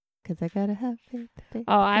'cause I gotta have faith.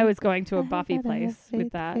 Oh, I was going to a Buffy place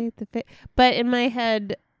with that. Faith. But in my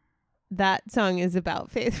head, that song is about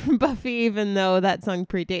Faith from Buffy, even though that song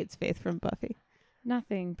predates Faith from Buffy.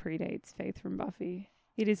 Nothing predates Faith from Buffy.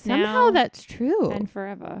 It is Somehow now that's true. and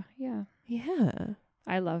forever. Yeah. Yeah.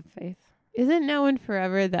 I love Faith. Isn't Now and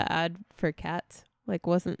Forever the ad for Cats? Like,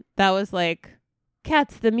 that was like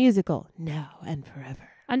Cats the musical, Now and Forever.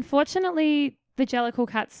 Unfortunately, the Jellicle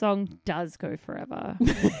Cat song does go forever.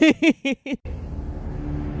 You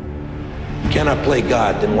cannot play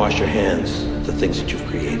God, then wash your hands of the things that you've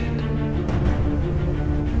created.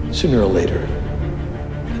 Sooner or later,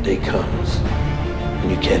 the day comes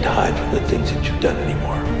when you can't hide from the things that you've done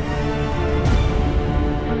anymore.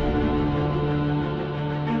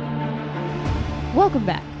 Welcome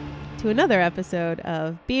back to another episode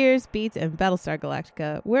of Beers, Beats, and Battlestar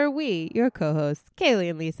Galactica, where we, your co-hosts, Kaylee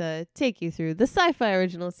and Lisa, take you through the sci-fi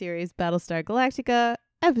original series Battlestar Galactica,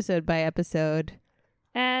 episode by episode.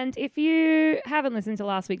 And if you haven't listened to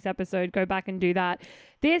last week's episode, go back and do that.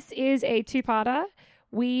 This is a two-parter.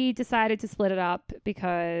 We decided to split it up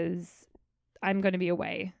because I'm going to be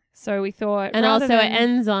away. So we thought... And also it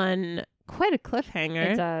ends on quite a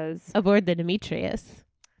cliffhanger. It does. Aboard the Demetrius.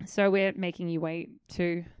 So we're making you wait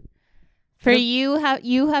too. For you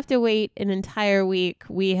have to wait an entire week.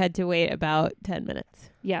 We had to wait about 10 minutes.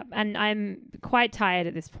 Yeah, and I'm quite tired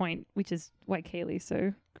at this point, which is why Kaylee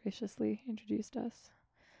so graciously introduced us.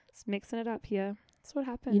 Just mixing it up here. That's what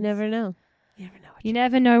happens. You never know. You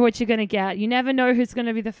never know what you're going to get. You never know who's going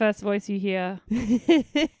to be the first voice you hear.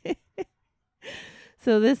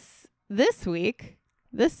 So this week,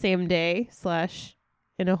 this same day /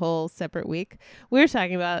 in a whole separate week, we're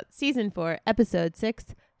talking about season 4, episode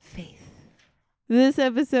 6, Faith. This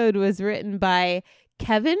episode was written by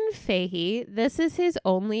Kevin Feige. This is his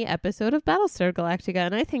only episode of Battlestar Galactica,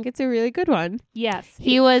 and I think it's a really good one. Yes.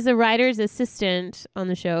 He was a writer's assistant on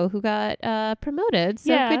the show who got promoted.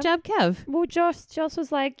 So good job, Kev. Well, Joss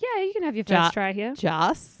was like, yeah, you can have your first try here.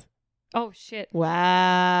 Joss? Oh, shit.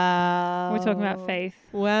 Wow. We're talking about Faith.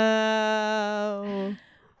 Wow.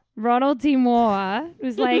 Ronald D. Moore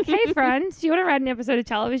was like, hey, friend, do you want to write an episode of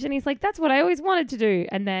television? He's like, that's what I always wanted to do.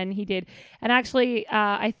 And then he did. And actually,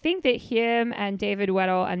 I think that him and David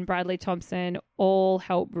Weddle and Bradley Thompson all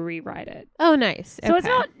helped rewrite it. Oh, nice. So okay.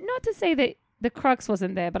 it's not to say that the crux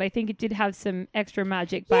wasn't there, but I think it did have some extra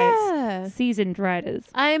magic by its seasoned writers.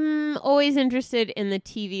 I'm always interested in the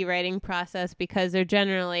TV writing process because there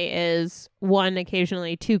generally is one,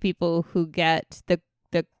 occasionally two people who get the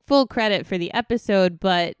full credit for the episode,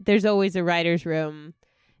 but there's always a writer's room.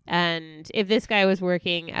 And if this guy was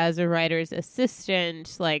working as a writer's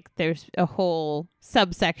assistant, like there's a whole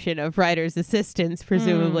subsection of writer's assistants,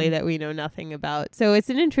 presumably, that we know nothing about. So it's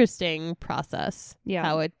an interesting process,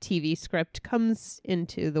 how a TV script comes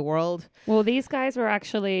into the world. Well, these guys were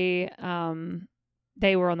actually,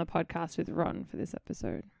 they were on the podcast with Ron for this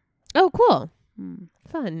episode. Oh, cool.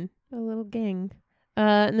 Fun. A little gang.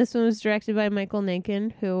 And this one was directed by Michael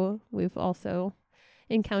Nankin, who we've also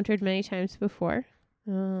encountered many times before.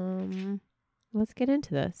 Let's get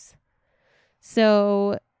into this.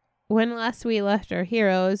 So, when last we left our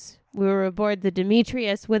heroes, we were aboard the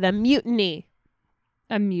Demetrius with a mutiny.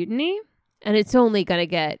 A mutiny? And it's only going to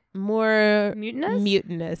get more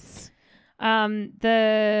mutinous.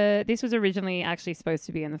 This was originally actually supposed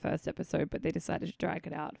to be in the first episode, but they decided to drag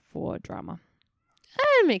it out for drama.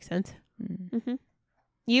 That makes sense. Mm-hmm.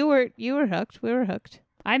 You were hooked. We were hooked.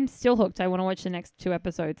 I'm still hooked. I want to watch the next 2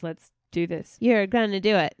 episodes. Let's do this. You're gonna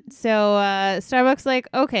do it. So Starbuck's like,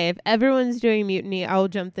 okay, if everyone's doing mutiny, I'll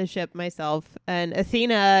jump the ship myself. And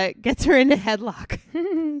Athena gets her in a headlock.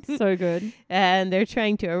 So good. And they're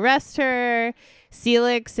trying to arrest her.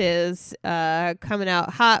 Celix is coming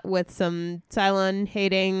out hot with some Cylon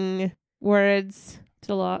hating words. It's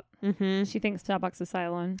a lot. Mm-hmm. She thinks Starbucks is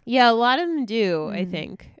Cylon. Yeah, a lot of them do, I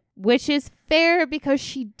think. Which is fair because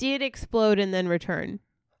she did explode and then return.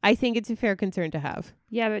 I think it's a fair concern to have.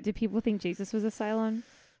 Yeah, but do people think Jesus was a Cylon?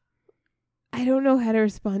 I don't know how to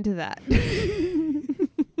respond to that.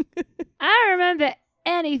 I don't remember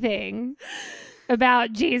anything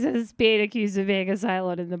about Jesus being accused of being a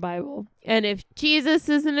Cylon in the Bible. And if Jesus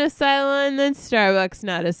isn't a Cylon, then Starbuck's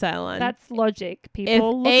not a Cylon. That's logic. People if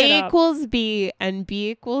look A it up. equals B and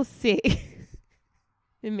B equals C,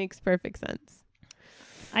 it makes perfect sense.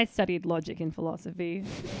 I studied logic in philosophy.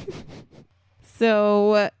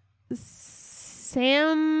 So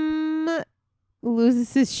Sam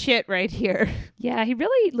loses his shit right here. Yeah, he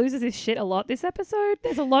really loses his shit a lot this episode.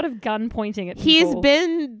 There's a lot of gun pointing at people. He's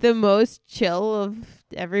been the most chill of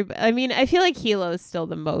everybody. I mean, I feel like Hilo's still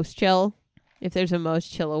the most chill. If there's a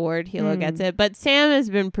most chill award, Hilo gets it. But Sam has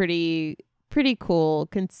been pretty cool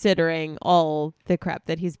considering all the crap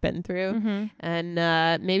that he's been through. And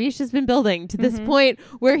maybe he's just been building to this point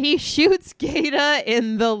where he shoots Gaeta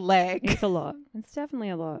in the leg. It's a lot. It's definitely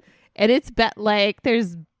a lot. And it's like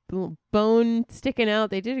there's bone sticking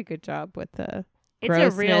out. They did a good job with the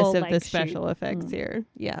grossness of the special effects here.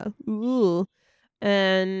 Yeah. Ooh.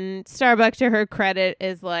 And Starbuck, to her credit,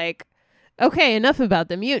 is like, okay, enough about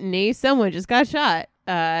the mutiny. Someone just got shot.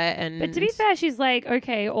 But to be fair, she's like,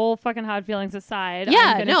 okay, all fucking hard feelings aside.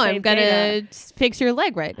 I'm gonna fix your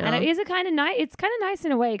leg right now. And it is a kind of nice. It's kind of nice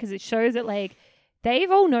in a way because it shows that like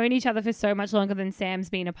they've all known each other for so much longer than Sam's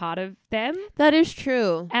been a part of them. That is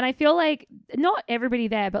true. And I feel like not everybody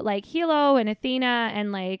there, but like Hilo and Athena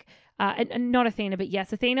and like. And not Athena, but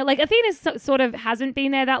yes, Athena. Like Athena sort of hasn't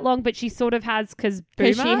been there that long, but she sort of has because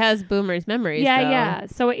she has Boomer's memories. Yeah.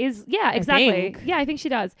 So it is. Yeah, exactly. I think she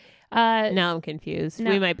does. Now I'm confused. No.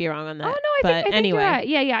 We might be wrong on that. Oh no, I think anyway. You're right.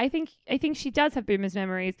 Yeah. I think she does have Boomer's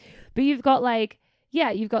memories, but you've got like. Yeah,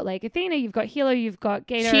 you've got like Athena, you've got Hilo, you've got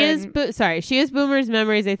Gaeta. She is Boomer's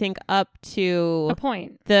memories. I think up to a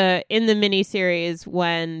point in the miniseries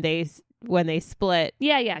when they split.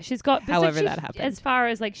 Yeah. She's got however that happened. As far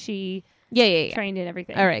as like she trained and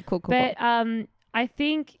everything. All right, cool. But I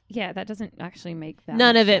think that doesn't actually make that.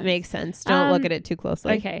 None of it sense. Makes sense. Don't look at it too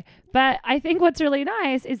closely. Okay. But I think what's really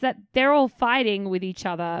nice is that they're all fighting with each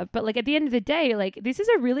other. But like at the end of the day, like this is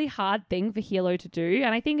a really hard thing for Hilo to do.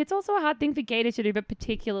 And I think it's also a hard thing for Gaeta to do, but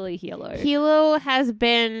particularly Hilo. Hilo has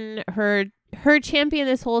been her champion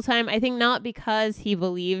this whole time. I think not because he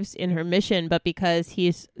believes in her mission, but because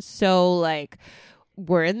he's so like,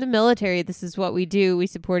 we're in the military. This is what we do. We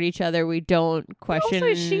support each other. We don't question.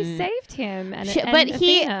 Also, she saved him. But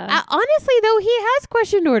he, honestly, though, he has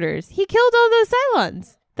questioned orders. He killed all those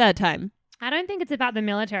Cylons that time. I don't think it's about the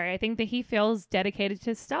military. I think that he feels dedicated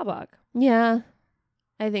to Starbuck. Yeah,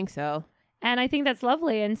 I think so. And I think that's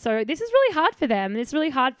lovely. And so this is really hard for them. It's really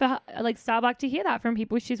hard for like Starbuck to hear that from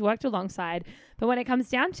people she's worked alongside. But when it comes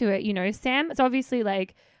down to it, you know, Sam is obviously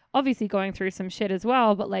going through some shit as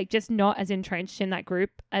well, but like just not as entrenched in that group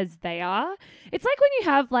as they are. It's like when you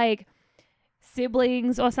have like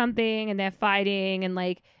siblings or something and they're fighting and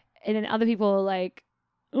then other people are like,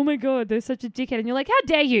 oh my God, they're such a dickhead. And you're like, how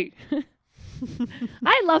dare you?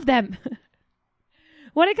 I love them.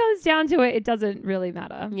 When it comes down to it, it doesn't really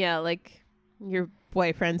matter. Yeah, like your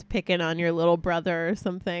boyfriend's picking on your little brother or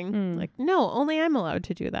something. Like, no, only I'm allowed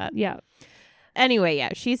to do that. Yeah. Anyway, yeah,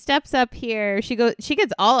 she steps up here. She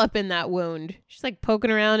gets all up in that wound. She's like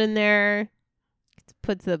poking around in there,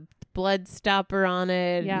 puts a blood stopper on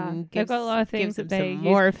it. Yeah, they've got a lot of things that they use.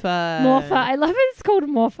 Morpha. I love it. It's called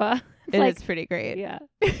Morpha. It's pretty great. Yeah.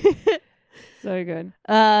 So good.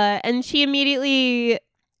 And she immediately,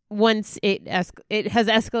 once it has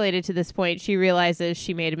escalated to this point, she realizes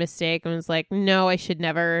she made a mistake and was like, no, I should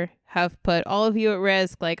never have put all of you at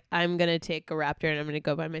risk. Like, I'm going to take a raptor and I'm going to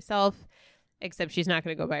go by myself. Except she's not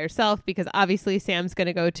going to go by herself because obviously Sam's going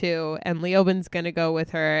to go too and Leoben's going to go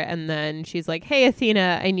with her. And then she's like, hey,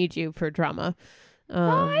 Athena, I need you for drama.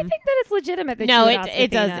 I think that it's legitimate that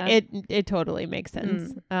it does. It totally makes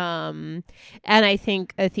sense. And I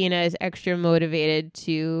think Athena is extra motivated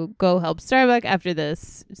to go help Starbuck after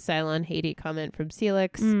this Cylon Haiti comment from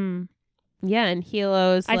Celix. Yeah, and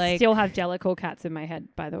Hilo's I still have Jellicle cats in my head,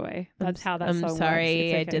 by the way. That's how that song works. I'm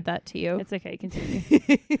sorry I did that to you. It's okay. Continue.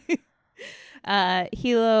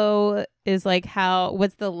 Hilo is like,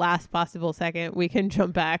 what's the last possible second we can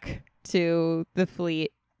jump back to the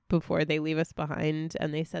fleet before they leave us behind?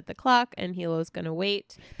 And they set the clock and Hilo's gonna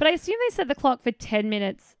wait, but I assume they set the clock for 10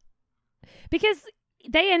 minutes because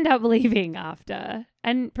they end up leaving after,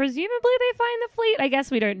 and presumably they find the fleet. I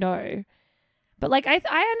guess we don't know, but like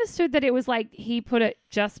I understood that it was like he put it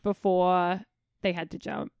just before they had to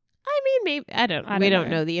jump. I mean, maybe we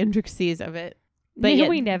don't know the intricacies of it. But yeah,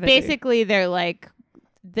 we never basically they're like,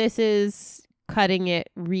 this is cutting it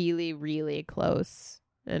really, really close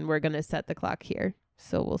and we're going to set the clock here.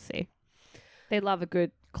 So we'll see. They love a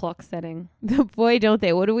good clock setting. Boy, don't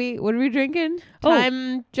they. What are we drinking?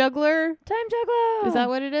 Time Juggler? Time Juggler. Is that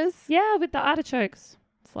what it is? Yeah, with the artichokes.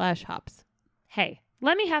 / hops. Hey,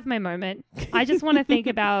 let me have my moment. I just want to think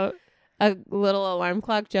about a little alarm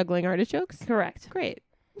clock juggling artichokes? Correct. Great.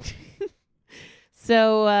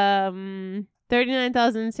 So,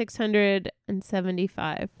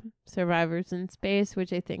 39,675 survivors in space,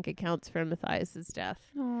 which I think accounts for Matthias's death.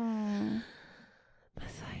 Aww.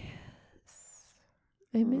 Matthias,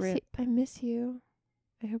 I miss you.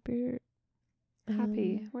 I hope you're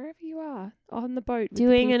happy wherever you are on the boat. With the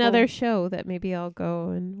Doing people. another show that maybe I'll go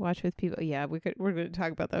and watch with people. Yeah, we're going to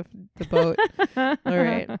talk about the boat. All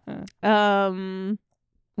right.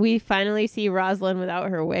 We finally see Rosalind without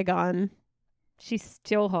her wig on. She's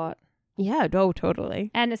still hot. Yeah, no,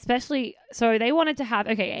 totally. And especially, so they wanted to have,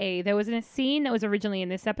 there was a scene that was originally in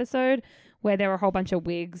this episode where there were a whole bunch of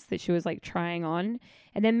wigs that she was like trying on.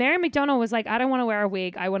 And then Mary McDonnell was like, I don't want to wear a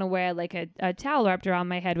wig. I want to wear like a towel wrapped around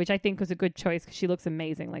my head, which I think was a good choice because she looks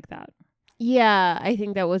amazing like that. Yeah, I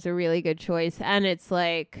think that was a really good choice. And it's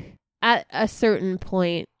like at a certain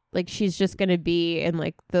point, like she's just going to be in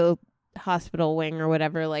like the hospital wing or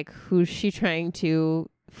whatever. Like who's she trying to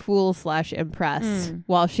fool/impress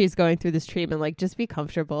while she's going through this treatment? Like just be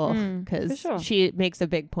comfortable because she makes a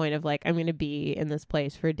big point of like, I'm going to be in this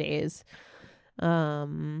place for days.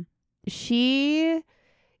 She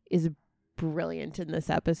is brilliant in this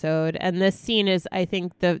episode. And this scene is, I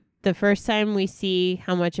think, the first time we see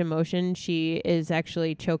how much emotion she is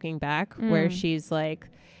actually choking back, where she's like,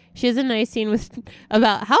 she has a nice scene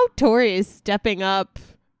about how Tori is stepping up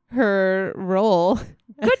her role.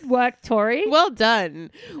 Good work, Tori. Well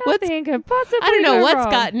done. Nothing could possibly I don't know go what's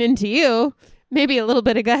wrong. gotten into you. Maybe a little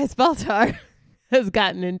bit of Gaius Baltar has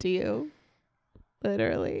gotten into you.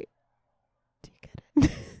 Literally. Do you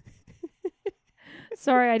get it?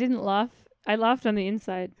 Sorry, I didn't laugh. I laughed on the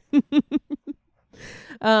inside.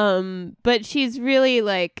 But she's really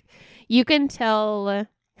like, you can tell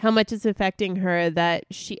how much it's affecting her that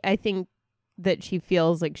I think that she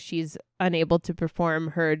feels like she's unable to perform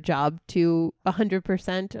her job to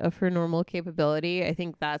 100% of her normal capability. I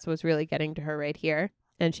think that's what's really getting to her right here.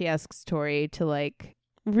 And she asks Tori to like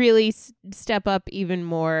really step up even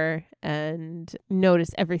more and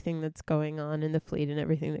notice everything that's going on in the fleet and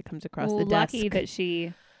everything that comes across the desk. Lucky that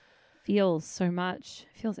she feels so much.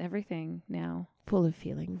 Feels everything now. Full of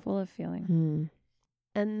feeling. Full of feeling.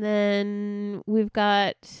 And then we've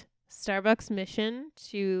got Starbuck's mission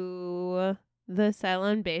to the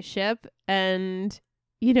Cylon base ship. And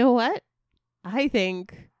you know what? I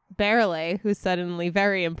think Barrelay, who's suddenly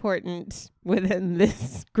very important within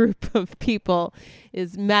this group of people,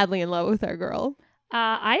 is madly in love with our girl.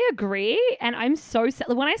 I agree, and I'm so sad.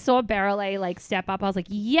 When I saw Barrelay like step up, I was like,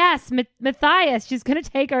 "Yes, Matthias, she's gonna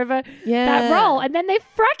take over that role." And then they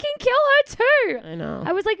fracking kill her too. I know.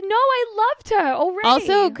 I was like, "No, I loved her already."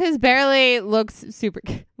 Also, because Barrelay looks super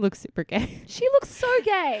gay. She looks so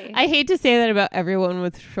gay. I hate to say that about everyone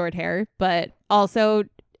with short hair, but also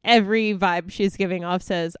every vibe she's giving off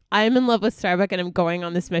says, I'm in love with Starbuck and I'm going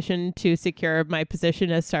on this mission to secure my position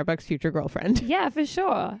as Starbuck's future girlfriend. Yeah, for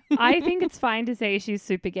sure. I think it's fine to say she's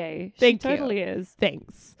super gay. She totally is.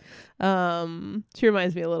 Thanks. She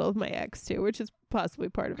reminds me a little of my ex too, which is possibly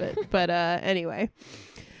part of it. But anyway,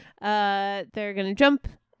 they're going to jump.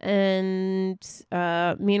 And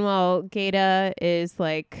meanwhile, Gaeta is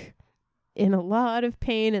like in a lot of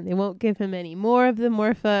pain and they won't give him any more of the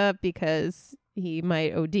Morpha because he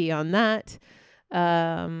might OD on that.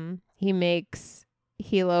 He makes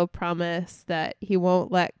Hilo promise that he won't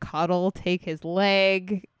let Coddle take his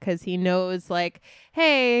leg because he knows, like,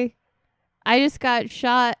 hey, I just got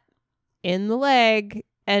shot in the leg,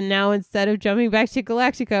 and now instead of jumping back to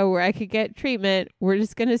Galactica where I could get treatment, we're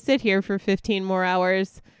just going to sit here for 15 more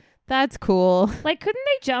hours. That's cool. Like, couldn't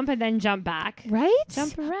they jump and then jump back? Right?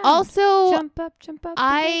 Jump around. Also, jump up.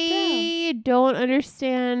 I don't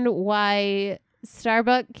understand why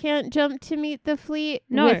Starbuck can't jump to meet the fleet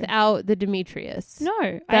without the Demetrius.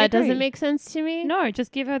 No, that doesn't make sense to me. No,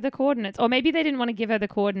 just give her the coordinates. Or maybe they didn't want to give her the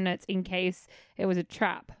coordinates in case it was a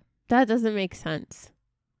trap. That doesn't make sense.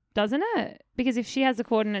 Doesn't it? Because if she has the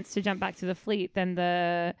coordinates to jump back to the fleet, then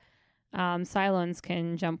the Cylons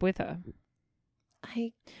can jump with her.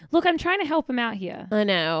 Look, I'm trying to help him out here. I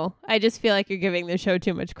know. I just feel like you're giving the show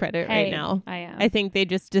too much credit right now. I am. I think they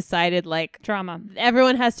just decided like drama.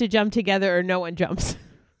 Everyone has to jump together or no one jumps.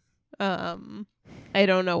 I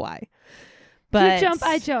don't know why. But you jump,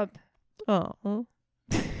 I jump. Oh.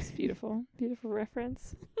 It's beautiful. Beautiful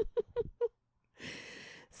reference.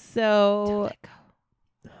 So don't let go.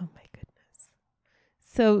 Oh my goodness.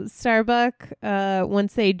 So Starbuck,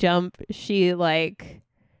 once they jump,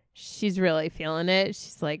 she's really feeling it.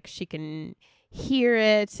 She's like, she can hear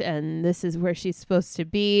it and this is where she's supposed to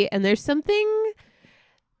be. And there's something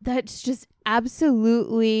that's just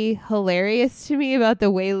absolutely hilarious to me about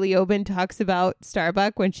the way Leoben talks about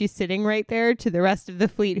Starbuck when she's sitting right there to the rest of the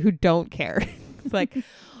fleet who don't care. It's like,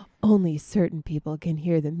 only certain people can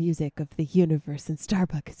hear the music of the universe and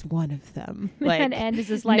Starbuck is one of them. Like, and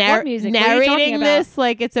Anders is like, what music? What are you narrating talking about? this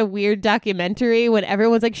like it's a weird documentary when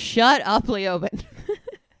everyone's like, shut up, Leoben.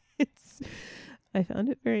 I found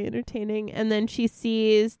it very entertaining. And then she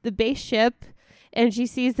sees the base ship, and she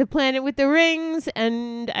sees the planet with the rings,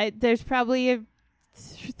 and there's probably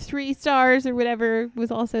 3 stars or whatever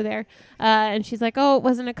was also there. And she's like, oh, it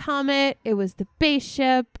wasn't a comet. It was the base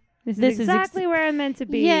ship. This is exactly where I'm meant to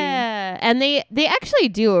be. Yeah. And they actually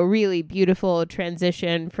do a really beautiful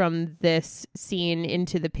transition from this scene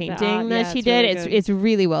into the painting that she did. Really it's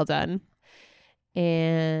really well done.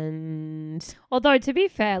 And although, to be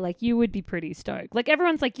fair, like, you would be pretty stoked. Like,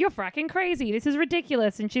 everyone's like, you're fracking crazy. This is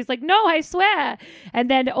ridiculous. And she's like, no, I swear.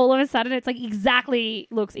 And then all of a sudden it's like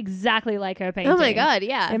looks exactly like her painting. oh my God,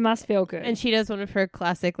 yeah. It must feel good. And she does one of her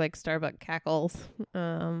classic like Starbucks cackles.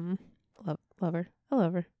 Love her. I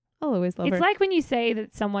love her. I'll always love her. It's like when you say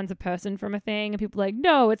that someone's a person from a thing and people are like,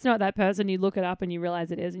 no, it's not that person. You look it up and you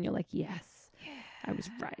realize it is, and you're like, yes, I was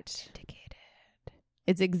right. Indicated.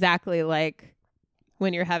 It's exactly like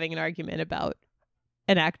when you're having an argument about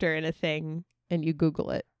an actor in a thing and you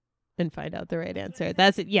Google it and find out the right answer.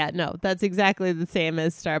 That's it. Yeah, no, that's exactly the same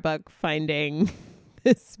as Starbuck finding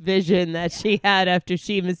this vision that she had after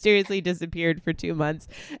she mysteriously disappeared for 2 months.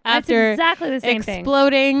 After that's exactly the same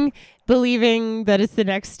exploding, believing that it's the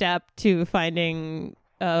next step to finding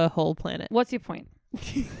a whole planet. What's your point?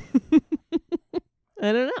 I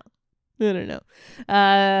don't know.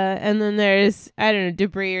 And then there's, I don't know,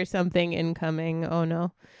 debris or something incoming. Oh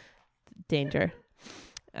no. Danger.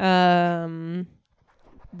 They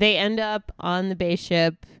end up on the base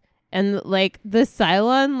ship, and like the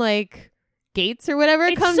Cylon like gates or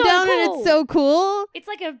whatever come so down, cool. and it's so cool. It's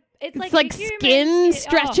like a It's like like a human skin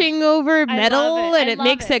stretching over I metal, love it. and I it love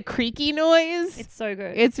makes it. a creaky noise. It's so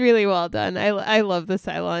good. It's really well done. I love the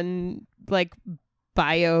Cylon like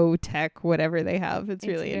biotech, whatever they have. It's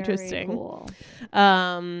really very interesting. Cool.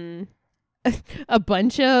 A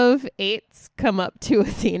bunch of 8s come up to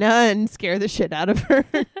Athena and scare the shit out of her.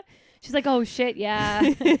 She's like, oh shit, yeah.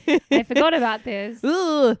 I forgot about this.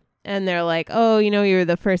 Ugh. And they're like, oh, you know, you're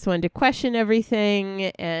the first one to question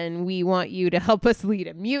everything, and we want you to help us lead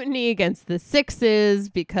a mutiny against the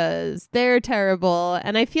 6s because they're terrible.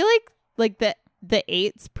 And I feel like the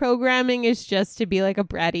 8s programming is just to be like a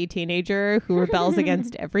bratty teenager who rebels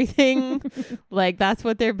against everything. Like, that's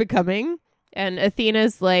what they're becoming. And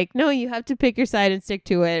Athena's like, no, you have to pick your side and stick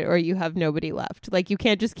to it, or you have nobody left. Like, you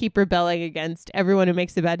can't just keep rebelling against everyone who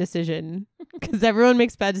makes a bad decision, because everyone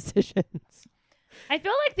makes bad decisions. I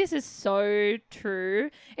feel like this is so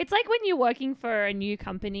true. It's like when you're working for a new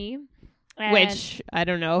company. Which I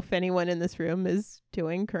don't know if anyone in this room is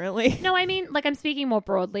doing currently. No, I mean, like, I'm speaking more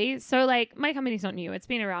broadly. So, like, my company's not new. It's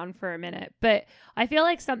been around for a minute. But I feel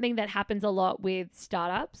like something that happens a lot with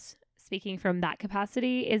startups, speaking from that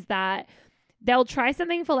capacity, is that they'll try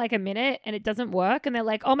something for like a minute and it doesn't work. And they're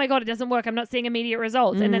like, oh my God, it doesn't work. I'm not seeing immediate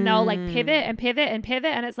results. And then they'll like pivot and pivot and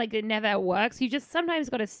pivot. And it's like it never works. You just sometimes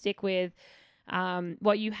got to stick with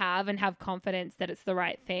what you have and have confidence that it's the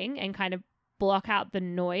right thing, and kind of block out the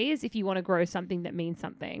noise if you want to grow something that means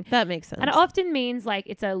something. That makes sense. And it often means like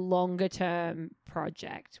it's a longer term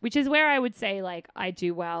project, which is where I would say like I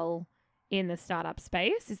do well in the startup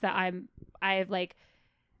space, is that I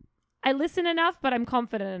listen enough, but I'm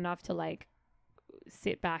confident enough to like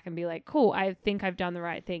sit back and be like, cool, I think I've done the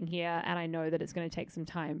right thing here, and I know that it's going to take some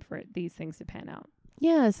time for these things to pan out.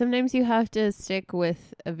 Yeah, sometimes you have to stick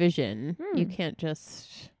with a vision. You can't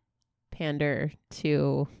just pander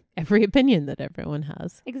to every opinion that everyone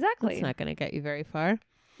has. Exactly. It's not going to get you very far.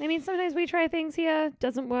 I mean, sometimes we try things here,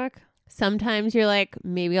 doesn't work. Sometimes you're like,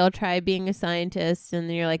 maybe I'll try being a scientist, and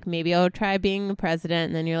then you're like, maybe I'll try being the president,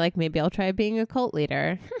 and then you're like, maybe I'll try being a cult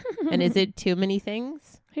leader. And is it too many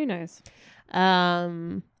things? Who knows?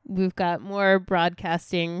 We've got more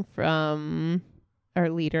broadcasting from our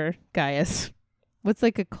leader, Gaius. What's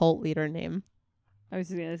like a cult leader name? I was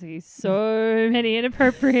going to say so many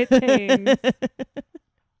inappropriate things.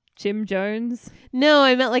 Jim No,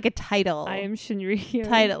 I meant like a title. I am Shinryu.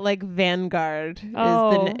 Title, like Vanguard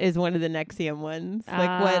is one of the Nexium ones.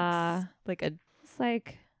 Like what's like a... It's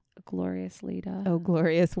like a glorious leader. Oh,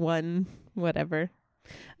 glorious one. Whatever.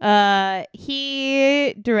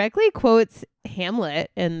 He directly quotes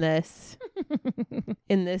Hamlet in this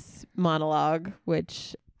monologue,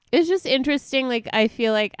 which is just interesting. Like, I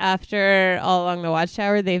feel like after All Along the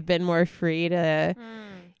Watchtower, they've been more free to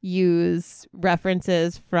use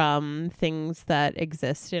references from things that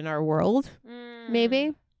exist in our world.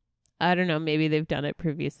 Maybe. I don't know. Maybe they've done it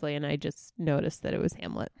previously and I just noticed that it was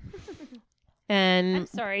Hamlet. And I'm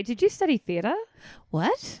sorry, did you study theater?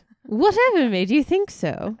 What? Whatever made you think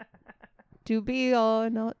so? To be or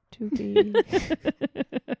not to be.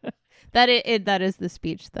 That is the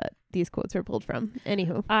speech that these quotes are pulled from.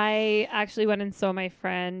 Anywho. I actually went and saw my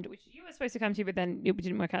friend, which you were was supposed to come to, but then it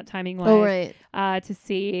didn't work out timing wise. Oh, right. To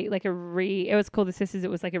see like it was called The Sisters. It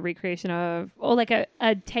was like a recreation of, or like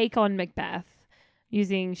a take on Macbeth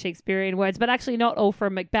using Shakespearean words, but actually not all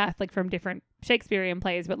from Macbeth, like from different Shakespearean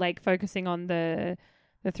plays, but like focusing on the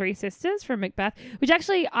three sisters from Macbeth, which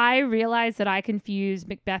actually I realized that I confuse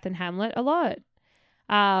Macbeth and Hamlet a lot.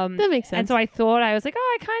 That makes sense. And so I was like,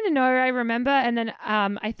 oh, I kind of know, I remember. And then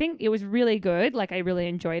I think it was really good. Like I really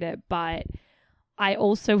enjoyed it, but I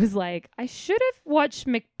also was like, I should have watched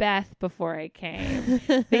Macbeth before I came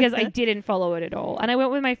because I didn't follow it at all. And I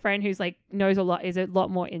went with my friend who's like is a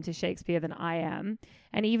lot more into Shakespeare than I am.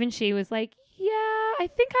 And even she was like, yeah, I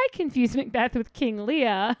think I confused Macbeth with King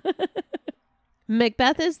Lear.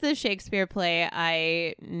 Macbeth is the Shakespeare play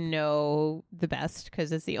I know the best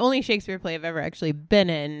because it's the only Shakespeare play I've ever actually been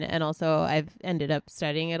in. And also I've ended up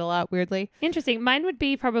studying it a lot, weirdly. Interesting. Mine would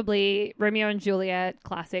be probably Romeo and Juliet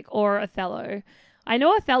classic or Othello. I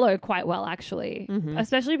know Othello quite well, actually,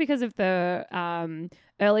 especially because of the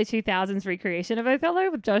early 2000s recreation of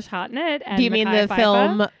Othello with Josh Hartnett. And Do you mean Mekhi the Phifer.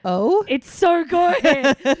 film Oh? It's so good.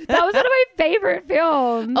 That was one of my favorite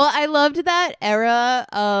films. Well, I loved that era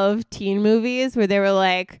of teen movies where they were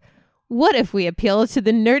like, what if we appeal to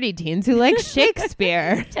the nerdy teens who like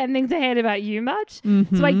Shakespeare? 10 Things I Hate About You much?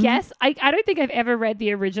 Mm-hmm. So I guess, I don't think I've ever read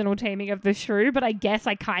the original Taming of the Shrew, but I guess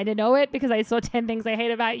I kind of know it because I saw 10 Things I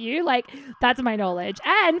Hate About You. Like, that's my knowledge.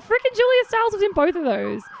 And frickin' Julia Stiles was in both of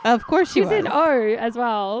those. Of course she She's was. in O as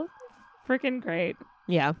well. Frickin' great.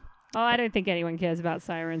 Yeah. Oh, I don't think anyone cares about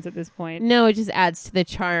sirens at this point. No, it just adds to the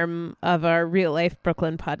charm of our real life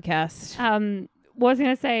Brooklyn podcast. What was I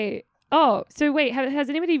going to say? Oh, so wait, has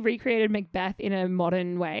anybody recreated Macbeth in a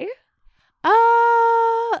modern way?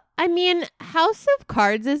 I mean, House of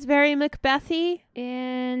Cards is very Macbethy.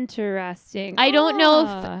 Interesting. I don't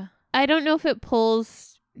know if it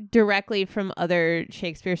pulls directly from other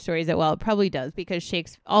Shakespeare stories that well, it probably does because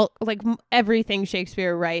everything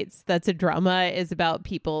Shakespeare writes that's a drama is about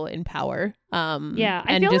people in power. Yeah,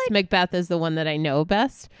 I and feel just like... Macbeth is the one that I know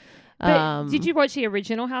best. But did you watch the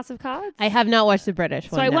original House of Cards? I have not watched the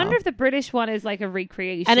British one. So I no. wonder if the British one is like a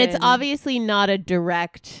recreation. And it's obviously not a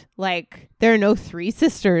direct, like, there are no three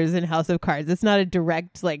sisters in House of Cards. It's not a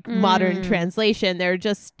direct, like, modern translation. They're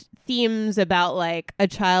just themes about, like, a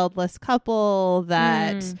childless couple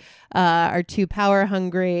that are too power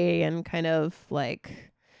hungry and kind of,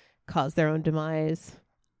 like, cause their own demise.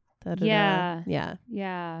 Yeah.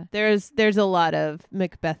 Yeah. There's a lot of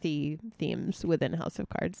Macbethy themes within House of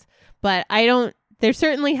Cards. But there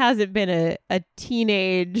certainly hasn't been a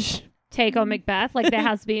teenage take on Macbeth like there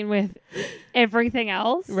has been with everything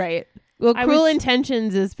else. Right. Well, Cruel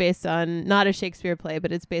Intentions is based on not a Shakespeare play,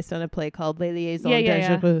 but it's based on a play called Les Liaisons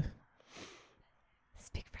Dangereuses.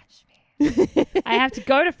 Speak French to me. I have to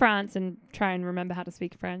go to France and try and remember how to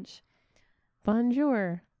speak French.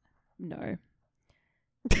 Bonjour. No.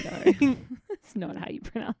 It's not how you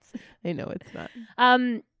pronounce it. I know it's not.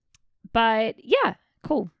 But yeah,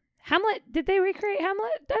 cool. Hamlet, did they recreate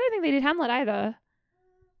Hamlet? I don't think they did Hamlet either.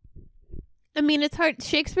 I mean, it's hard.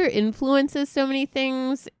 Shakespeare influences so many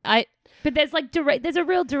things. But there's like there's a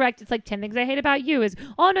real direct, it's like 10 Things I Hate About You is,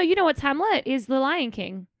 oh no, you know what's Hamlet is The Lion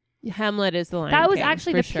King. Hamlet is The Lion King. That was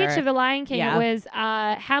actually the pitch of The Lion King. Yeah. It was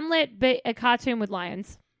Hamlet, but a cartoon with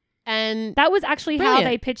lions. And that was actually brilliant. how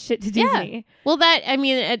they pitched it to Disney. Yeah. Well,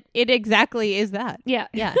 it exactly is that. Yeah.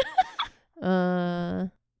 Yeah.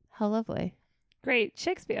 How lovely. Great.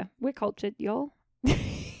 Shakespeare. We're cultured, y'all.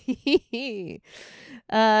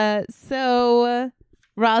 So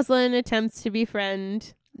Rosalind attempts to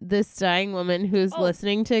befriend this dying woman who's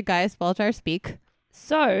listening to Gaius Baltar speak.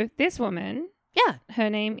 So this woman, yeah,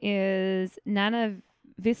 her name is Nana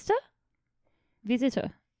Visitor.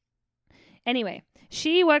 Anyway,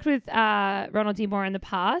 she worked with Ronald D. Moore in the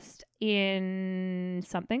past in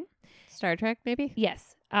something. Star Trek, maybe?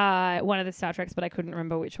 Yes. One of the Star Treks, but I couldn't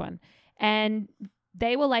remember which one. And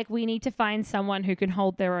they were like, we need to find someone who can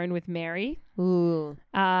hold their own with Mary. Ooh.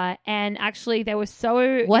 And actually, they were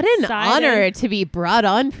so What excited. an honor to be brought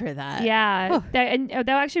on for that. Yeah. They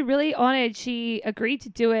were actually really honored. She agreed to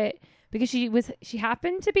do it because she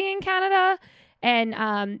happened to be in Canada.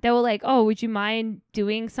 And they were like, oh, would you mind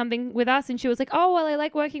doing something with us? And she was like, oh, well, I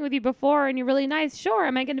like working with you before and you're really nice. Sure.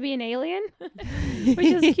 Am I going to be an alien? Which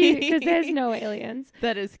is cute because there's no aliens.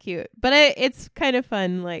 That is cute. But it's kind of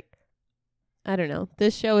fun. Like, I don't know.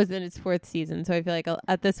 This show is in its 4th season. So I feel like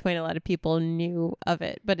at this point, a lot of people knew of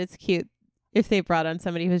it. But it's cute if they brought on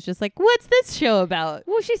somebody who's just like, what's this show about?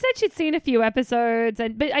 Well, she said she'd seen a few episodes,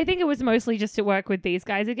 but I think it was mostly just to work with these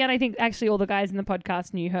guys. Again, I think actually all the guys in the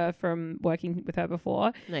podcast knew her from working with her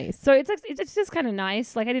before. Nice. So it's just kind of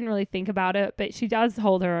nice. Like, I didn't really think about it, but she does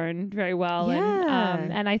hold her own very well. Yeah.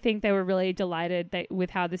 And I think they were really delighted with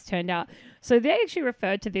how this turned out. So they actually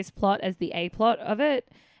referred to this plot as the A plot of it.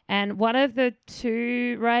 And one of the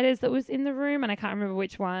two writers that was in the room, and I can't remember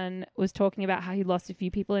which one, was talking about how he lost a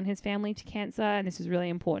few people in his family to cancer, and this was really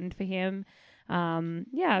important for him.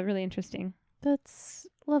 Yeah, really interesting. That's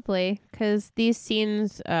lovely, because these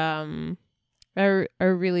scenes are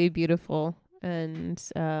really beautiful and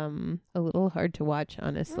a little hard to watch,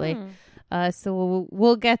 honestly. So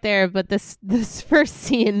we'll get there, but this first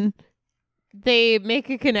scene, they make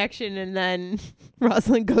a connection, and then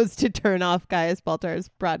Rosalind goes to turn off Gaius Baltar's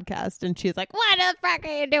broadcast, and she's like, "What the fuck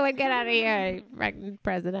are you doing? Get out of here,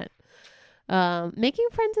 President!" Making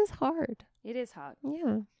friends is hard. It is hard.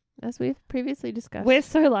 Yeah, as we've previously discussed. We're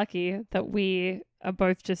so lucky that we are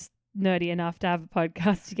both just nerdy enough to have a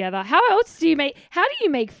podcast together. How do you make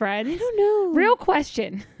friends? I don't know. Real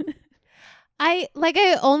question. I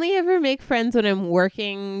only ever make friends when I'm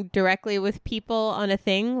working directly with people on a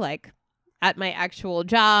thing, like at my actual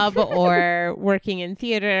job or working in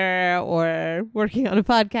theater or working on a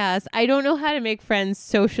podcast. I don't know how to make friends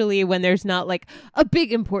socially when there's not like a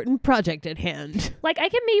big important project at hand. Like, I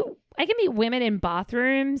can meet women in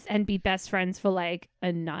bathrooms and be best friends for like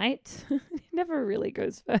a night. It never really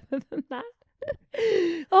goes further than that.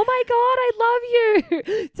 Oh my God, I love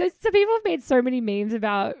you. So people have made so many memes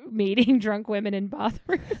about meeting drunk women in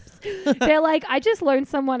bathrooms. They're like, I just loaned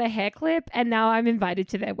someone a hair clip and now I'm invited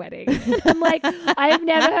to their wedding. I'm like, I've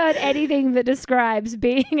never heard anything that describes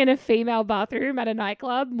being in a female bathroom at a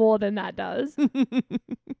nightclub more than that does.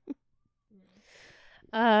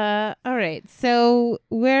 All right. So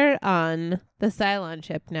we're on the Cylon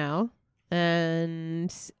ship now,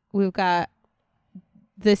 and we've got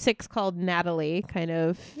the six called Natalie kind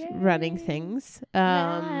of running things.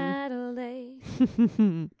 Natalie.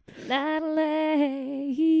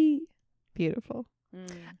 Beautiful.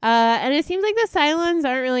 And it seems like the Cylons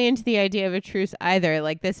aren't really into the idea of a truce either.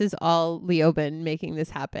 Like, this is all Leoben making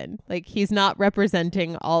this happen. Like, he's not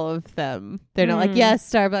representing all of them. They're not like, yes,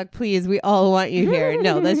 Starbuck, please, we all want you here.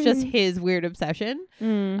 No, that's just his weird obsession.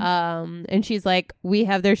 And she's like, we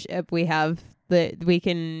have their ship. We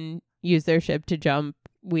can use their ship to jump.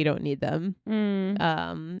 We don't need them.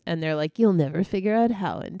 And they're like, you'll never figure out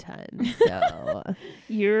how in time. So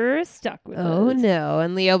you're stuck with it. Oh no.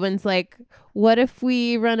 And Leoben's like, what if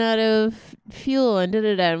we run out of fuel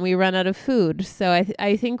and we run out of food? So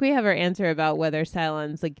I think we have our answer about whether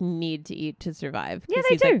Cylons like need to eat to survive. Yeah,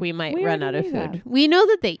 they do. Like, we might run out of food. That. We know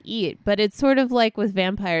that they eat, but it's sort of like with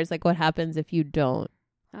vampires, like what happens if you don't.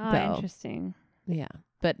 Oh, though. Interesting. Yeah.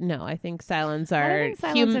 But no, I think Cylons are and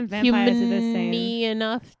vampires are the same. human-y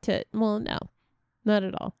enough to... Well, no, not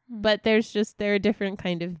at all. But they're a different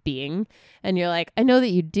kind of being. And you're like, I know that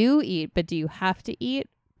you do eat, but do you have to eat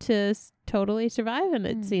to totally survive? And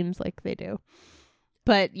it seems like they do.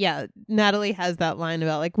 But yeah, Natalie has that line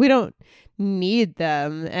about like, we don't need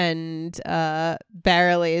them. And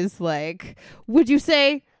Barrelly is like, would you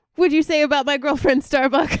say about my girlfriend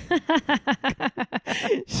Starbuck?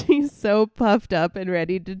 She's so puffed up and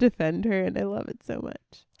ready to defend her, and I love it so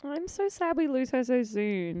much. I'm so sad we lose her so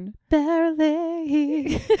soon.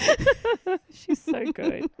 Barely. She's so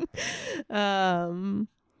good.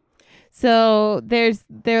 So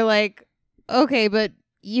they're like, okay, but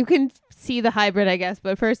you can see the hybrid, I guess,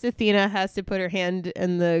 but first Athena has to put her hand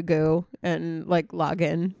in the goo and like log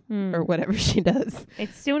in or whatever she does.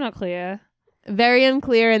 It's still not clear. Very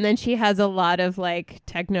unclear. And then she has a lot of like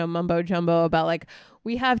techno mumbo jumbo about like,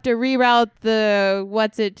 we have to reroute the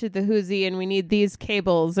to the Whoosy, and we need these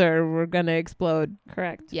cables or we're gonna explode.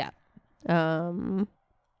 Correct. Yeah.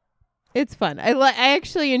 It's fun. I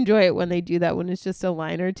actually enjoy it when they do that, when it's just a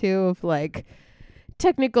line or two of like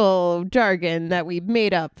technical jargon that we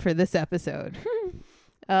made up for this episode.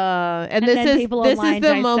 And this is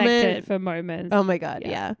the moment it for moments. Oh my God,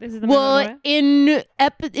 yeah. This is the moment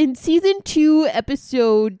in season 2,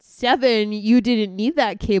 episode 7, you didn't need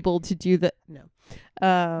that cable to do the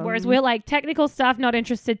whereas we're like, technical stuff, not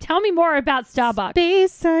interested. Tell me more about Starbucks.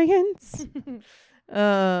 Space science.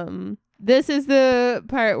 This is the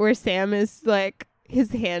part where Sam is like,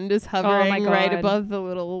 his hand is hovering right above the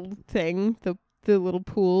little thing, the little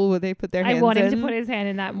pool where they put their hands in. I want him to put his hand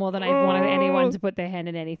in that more than I've wanted anyone to put their hand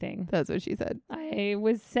in anything. That's what she said. I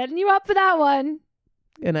was setting you up for that one.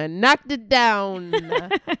 And I knocked it down.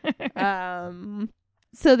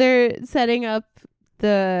 So they're setting up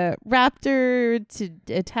the raptor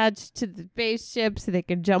to attach to the spaceship so they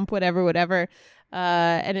can jump whatever.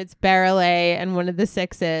 And it's Barrelay and one of the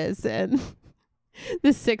sixes, and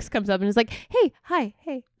the six comes up and is like,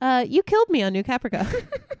 hey, you killed me on New Caprica.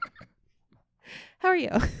 How are you?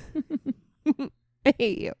 I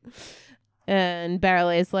hate you. And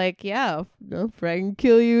Barrelay's like, yeah, if I can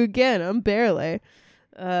kill you again, I'm Barrelay.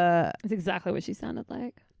 That's exactly what she sounded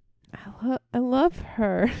like. I love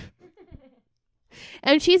her.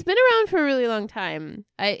 And she's been around for a really long time.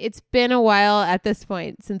 It's been a while at this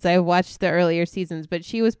point since I watched the earlier seasons, but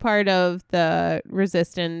she was part of the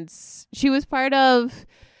Resistance. She was part of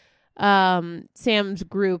Sam's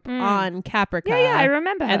group on Caprica. Yeah, I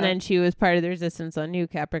remember her. And then she was part of the Resistance on New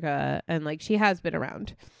Caprica, and like she has been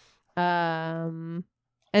around. And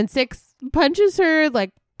Six punches her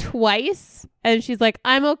like twice, and she's like,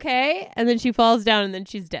 I'm okay, and then she falls down and then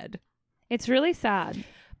she's dead. It's really sad.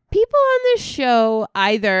 People on this show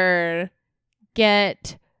either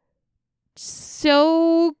get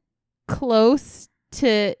so close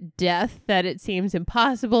to death that it seems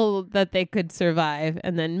impossible that they could survive,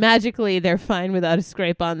 and then magically they're fine without a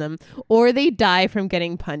scrape on them, or they die from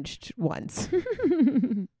getting punched once.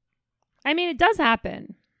 I mean, it does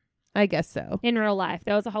happen. I guess so. In real life.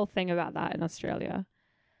 There was a whole thing about that in Australia.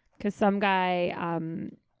 Because some guy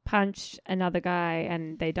punched another guy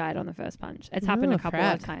and they died on the first punch. It's happened a couple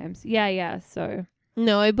of times. Yeah. So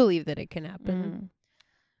no, I believe that it can happen.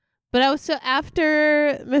 But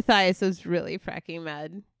after Matthias was really fracking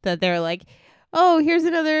mad that they're like, oh, here's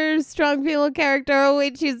another strong female character. Oh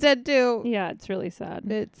wait, she's dead too. Yeah, it's really sad.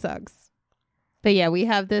 It sucks. But yeah, we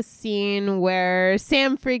have this scene where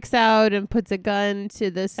Sam freaks out and puts a gun to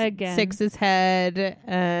the Six's head.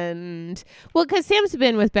 And, well, because Sam's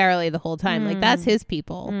been with Barrelay the whole time. Like, that's his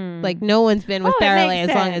people. Like, no one's been with Barrelay as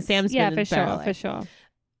long as Sam's been with Barrelay. Yeah, for sure.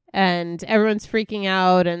 And everyone's freaking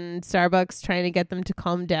out, and Starbuck's trying to get them to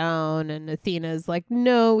calm down. And Athena's like,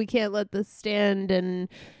 no, we can't let this stand. And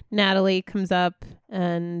Natalie comes up,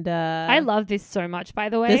 and I love this so much, by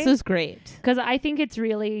the way. This was great. Because I think it's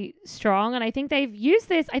really strong, and I think they've used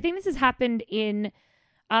this. I think this has happened in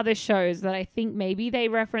other shows that I think maybe they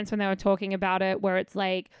referenced when they were talking about it, where it's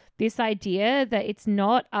like this idea that it's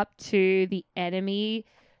not up to the enemy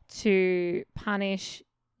to punish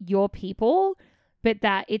your people, but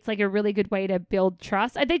that it's like a really good way to build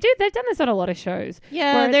trust. They've done this on a lot of shows.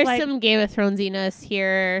 Yeah, there's like, some Game of Thronesiness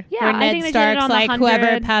here. Yeah, where Ned Stark's like, 100.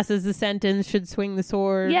 whoever passes the sentence should swing the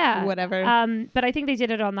sword. Yeah, whatever. But I think they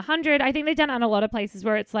did it on the 100. I think they've done it on a lot of places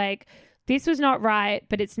where it's like, this was not right,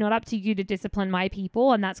 but it's not up to you to discipline my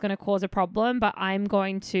people, and that's going to cause a problem. But I'm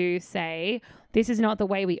going to say this is not the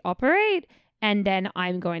way we operate, and then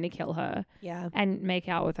I'm going to kill her. Yeah, and make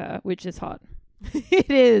out with her, which is hot. It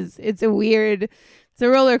is. It's a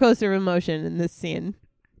roller coaster of emotion in this scene.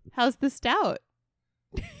 How's the stout?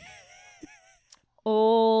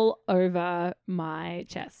 All over my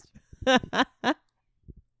chest.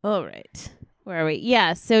 All right. Where are we?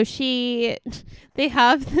 Yeah, so they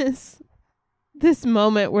have this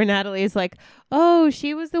moment where Natalie is like, oh,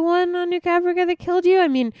 she was the one on New Caprica that killed you? I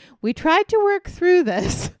mean, we tried to work through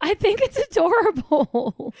this. I think it's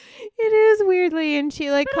adorable. It is, weirdly. And she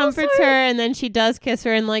like comforts her, and then she does kiss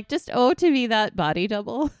her, and like, just to be that body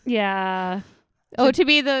double. Yeah. To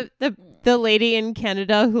be the lady in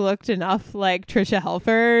Canada who looked enough like Trisha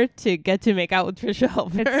Helfer to get to make out with Trisha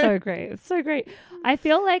Helfer. It's so great. It's so great. I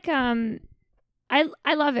feel like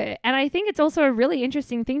I love it. And I think it's also a really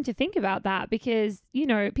interesting thing to think about that, because, you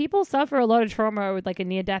know, people suffer a lot of trauma with like a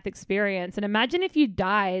near-death experience. And imagine if you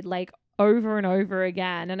died like over and over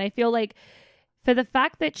again. And I feel like for the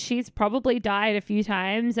fact that she's probably died a few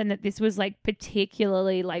times and that this was like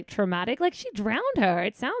particularly like traumatic, like she drowned her.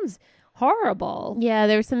 It sounds horrible. Yeah,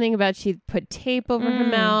 there was something about she put tape over her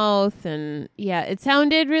mouth, and yeah, it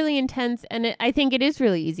sounded really intense. And I think it is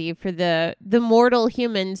really easy for the mortal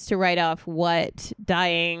humans to write off what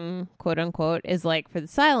dying, quote unquote, is like for the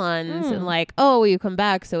Cylons, and like, oh, you come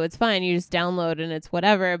back, so it's fine. You just download and it's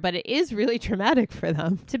whatever. But it is really traumatic for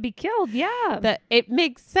them to be killed. Yeah, that it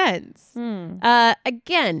makes sense.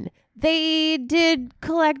 Again, they did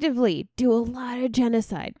collectively do a lot of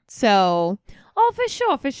genocide, so. Oh,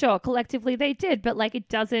 for sure. Collectively they did, but like it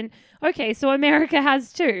doesn't. Okay, so America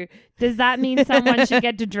has too. Does that mean someone should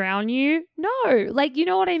get to drown you? No. Like, you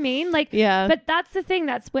know what I mean? Like, yeah. But that's the thing.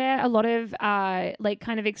 That's where a lot of like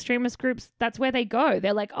kind of extremist groups, that's where they go.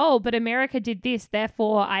 They're like, oh, but America did this,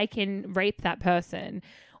 therefore I can rape that person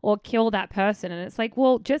or kill that person. And it's like,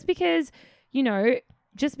 well, just because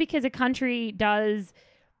a country does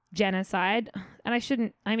genocide, and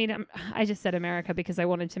I just said America because I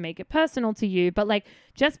wanted to make it personal to you, but like,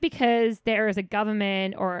 just because there is a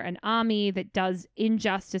government or an army that does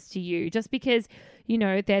injustice to you, just because, you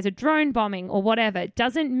know, there's a drone bombing or whatever,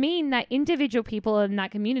 doesn't mean that individual people in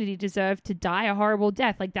that community deserve to die a horrible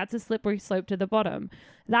death. Like, that's a slippery slope to the bottom.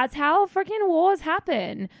 That's how freaking wars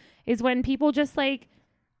happen, is when people just like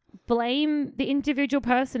blame the individual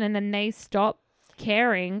person and then they stop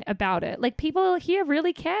caring about it. Like, people here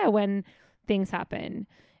really care when things happen,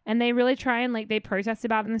 and they really try and like they protest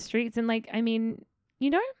about it in the streets. And like, I mean,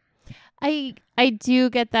 you know, I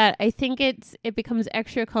do get that. I think it becomes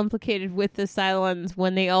extra complicated with the Cylons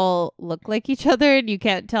when they all look like each other and you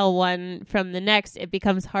can't tell one from the next. It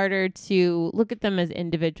becomes harder to look at them as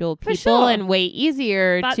individual people, sure. and way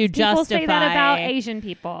easier but to people justify. say that about Asian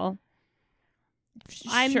people.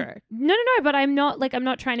 Sure. No, but I'm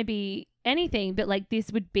not trying to be anything, but like,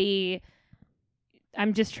 this would be,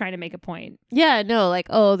 I'm just trying to make a point. Yeah, no, like,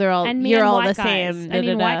 oh, they're all, And me you're and all white the guys. same. I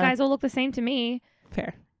mean, white guys all look the same to me.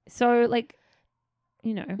 Fair. So like,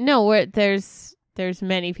 you know. No, there's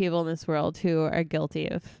many people in this world who are guilty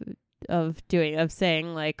of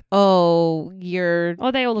saying like, oh,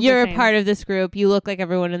 they all look you're a part of this group. You look like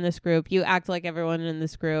everyone in this group. You act like everyone in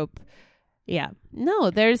this group. Yeah. No,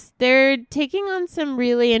 they're taking on some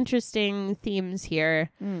really interesting themes here.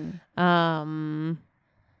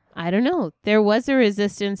 I don't know. There was a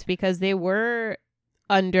resistance because they were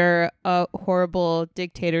under a horrible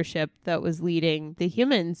dictatorship that was leading the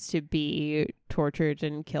humans to be tortured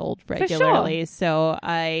and killed regularly. So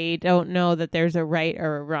I don't know that there's a right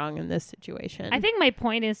or a wrong in this situation. I think my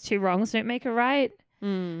point is, two wrongs don't make a right.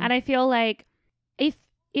 And I feel like if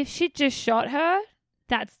she'd just shot her,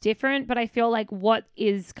 that's different. But I feel like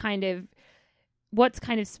what's kind of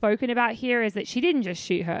spoken about here is that she didn't just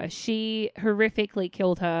shoot her. She horrifically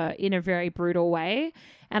killed her in a very brutal way.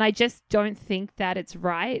 And I just don't think that it's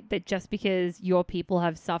right that just because your people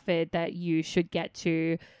have suffered that you should get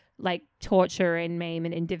to like torture and maim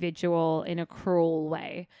an individual in a cruel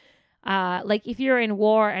way. Like, if you're in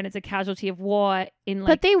war and it's a casualty of war in like...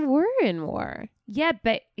 But they were in war. Yeah,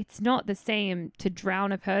 but it's not the same to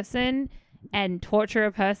drown a person and torture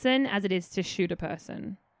a person as it is to shoot a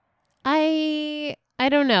person. I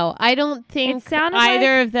don't know. I don't think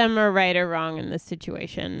either of them are right or wrong in this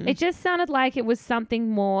situation. It just sounded like it was something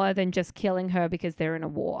more than just killing her because they're in a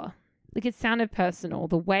war. Like, it sounded personal,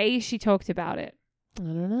 the way she talked about it. I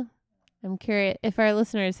don't know. I'm curious if our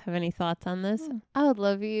listeners have any thoughts on this. I would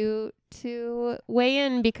love you to weigh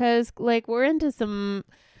in, because like, we're into some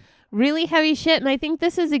really heavy shit, and I think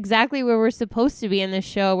this is exactly where we're supposed to be in this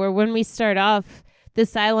show, where when we start off, the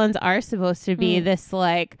Cylons are supposed to be this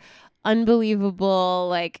like unbelievable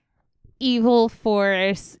like evil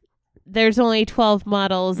force. There's only 12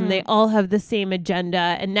 models and they all have the same agenda,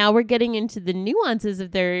 and now we're getting into the nuances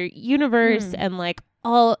of their universe and like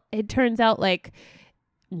it turns out like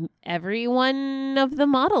every one of the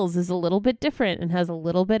models is a little bit different and has a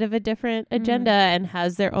little bit of a different agenda and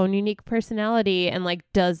has their own unique personality, and like,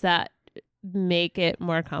 does that make it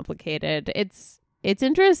more complicated? It's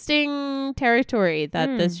interesting territory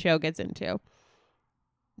that this show gets into.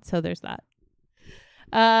 So there's that.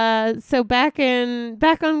 So back on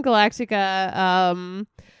Galactica,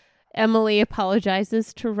 Emily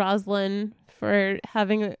apologizes to Roslin for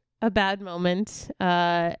having a bad moment,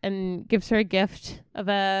 and gives her a gift of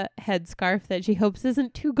a headscarf that she hopes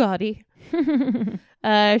isn't too gaudy.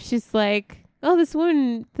 She's like, oh, this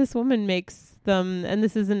woman makes them, and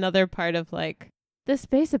this is another part of like the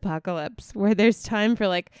space apocalypse where there's time for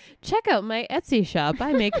like, check out my Etsy shop.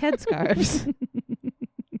 I make headscarves.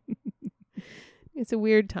 It's a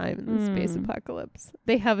weird time in the space apocalypse.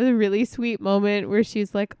 They have a really sweet moment where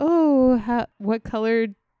she's like, oh, what color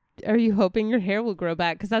are you hoping your hair will grow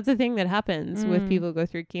back? Because that's the thing that happens with people who go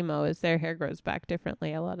through chemo, is their hair grows back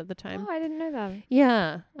differently a lot of the time. Oh, I didn't know that.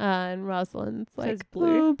 Yeah. And Rosalind's like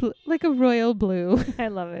blue. Oh, like a royal blue. I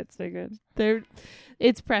love it. It's so good.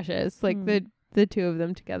 It's precious. Like the two of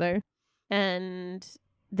them together. And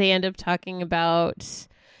they end up talking about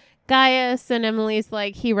Gaius, and Emily's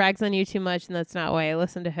like, he rags on you too much, and that's not why I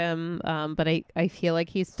listen to him. But I feel like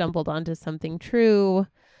he stumbled onto something true.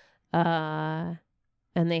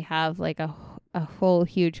 And they have like a whole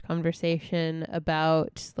huge conversation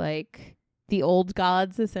about like the old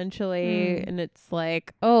gods, essentially. And it's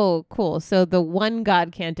like, oh, cool. So the one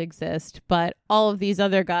god can't exist, but all of these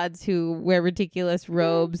other gods who wear ridiculous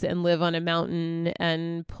robes and live on a mountain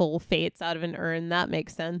and pull fates out of an urn, that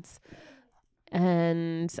makes sense.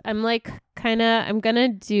 And I'm like, I'm gonna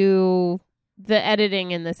do the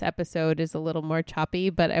editing in this episode is a little more choppy,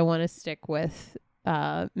 but I want to stick with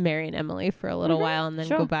Mary and Emily for a little while and then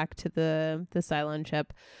sure. go back to the Cylon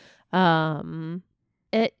ship.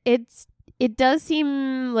 It does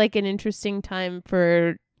seem like an interesting time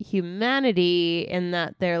for humanity in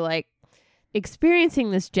that they're like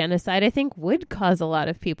experiencing this genocide. I think would cause a lot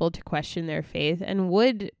of people to question their faith and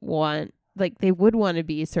would want to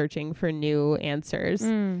be searching for new answers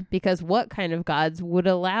because what kind of gods would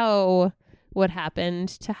allow what happened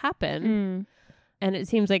to happen? And it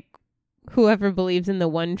seems like whoever believes in the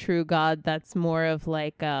one true God, that's more of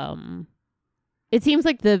like it seems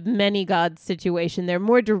like the many gods situation, they're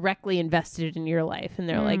more directly invested in your life. And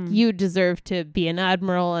they're like, you deserve to be an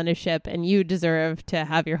admiral on a ship and you deserve to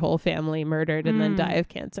have your whole family murdered and then die of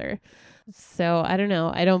cancer. So I don't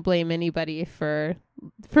know. I don't blame anybody for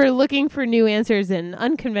looking for new answers in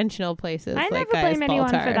unconventional places. I never blame anyone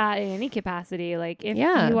for that in any capacity. Like if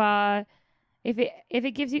you are, if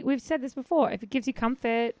it gives you, we've said this before, if it gives you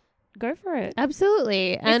comfort, go for it.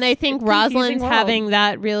 Absolutely. And I think Rosalind's having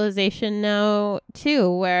that realization now too,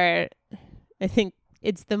 where I think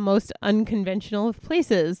it's the most unconventional of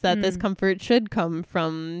places that this comfort should come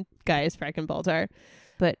from Gaius Frankenbaltar.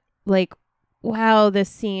 But like, wow, this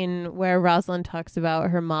scene where Rosalind talks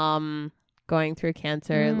about her mom going through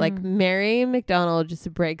cancer, like Mary McDonnell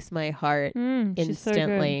just breaks my heart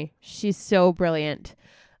instantly. She's so brilliant.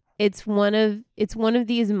 It's one of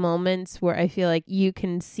these moments where I feel like you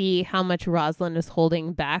can see how much Rosalind is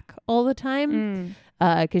holding back all the time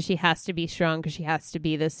because she has to be strong, because she has to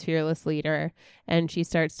be this fearless leader. And she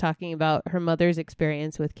starts talking about her mother's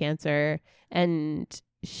experience with cancer, and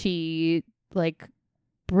she like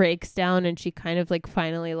breaks down, and she kind of like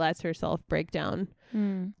finally lets herself break down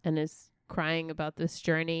and is crying about this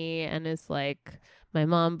journey and is like, my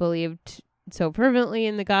mom believed so fervently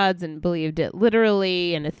in the gods and believed it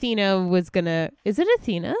literally, and Athena was gonna, is it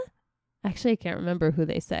Athena? Actually, I can't remember who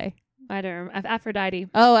they say. I don't remember. Aphrodite.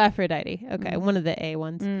 Oh, Aphrodite. Okay, one of the A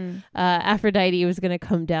ones. Aphrodite was gonna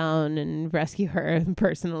come down and rescue her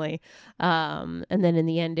personally, and then in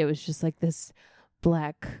the end it was just like this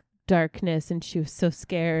black darkness, and she was so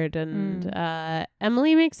scared. And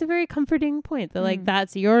Emily makes a very comforting point that like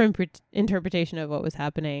that's your interpretation of what was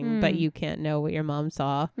happening, but you can't know what your mom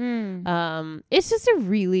saw. It's just a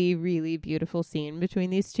really, really beautiful scene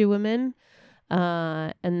between these two women,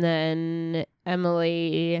 and then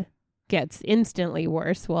Emily gets instantly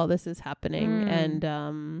worse while this is happening,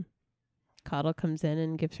 and Coddle comes in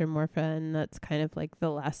and gives her morphine, and that's kind of like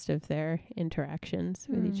the last of their interactions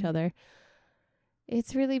with each other.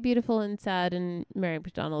 It's really beautiful and sad, and Mary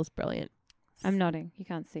McDonnell's brilliant. I'm nodding. You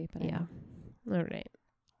can't see, but yeah. All right.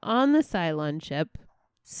 On the Cylon ship,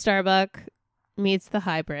 Starbuck meets the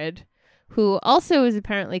hybrid, who also is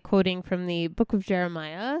apparently quoting from the Book of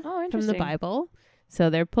Jeremiah from the Bible. So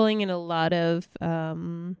they're pulling in a lot of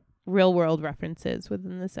real-world references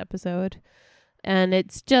within this episode. And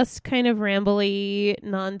it's just kind of rambly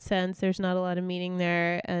nonsense. There's not a lot of meaning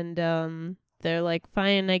there. And they're like,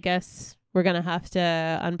 fine, I guess we're going to have to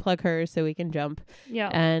unplug her so we can jump. Yeah.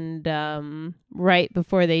 And right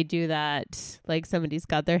before they do that, like somebody's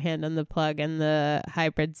got their hand on the plug and the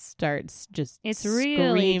hybrid starts just It's screaming.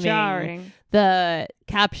 really jarring. The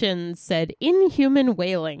captions said inhuman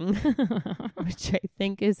wailing, which I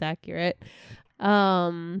think is accurate.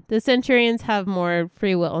 The Centurions have more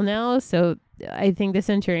free will now, so I think the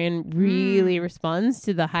Centurion really responds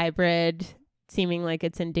to the hybrid seeming like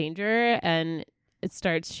it's in danger, and it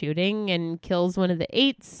starts shooting and kills one of the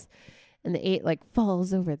eights, and the 8 like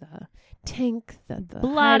falls over the tank that the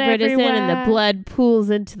blood hybrid everywhere. is in, and the blood pools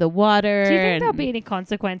into the water. Do you think there'll be any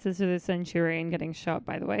consequences for the Centurion getting shot,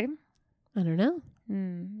 by the way? I don't know.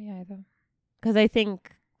 Yeah, either. Because I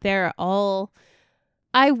think they're all...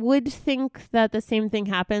 I would think that the same thing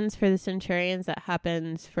happens for the Centurions that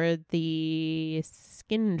happens for the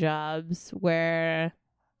skin jobs, where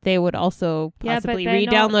they would also possibly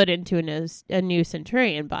re-download into a new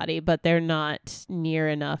Centurion body, but they're not near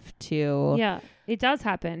enough to... Yeah, it does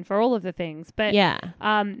happen for all of the things. But yeah.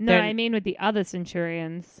 No, I mean with the other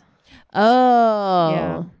Centurions. Oh.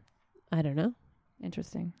 Yeah. I don't know.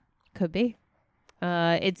 Interesting. Could be.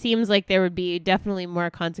 It seems like there would be definitely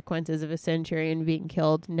more consequences of a Centurion being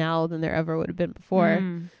killed now than there ever would have been before.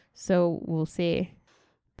 So we'll see.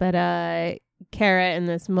 But Kara, in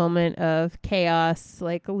this moment of chaos,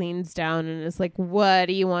 like leans down and is like, "What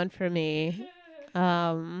do you want from me?"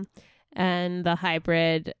 And the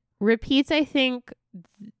hybrid repeats, I think,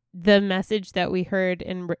 the message that we heard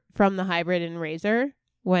from the hybrid in Razor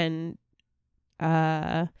when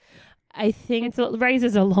I think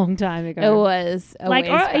Razor's a long time ago. it was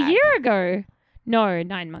a year ago. No,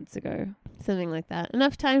 9 months ago. Something like that.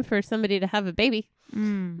 Enough time for somebody to have a baby.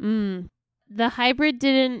 The hybrid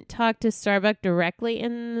didn't talk to Starbuck directly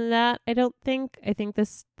in that, I don't think. I think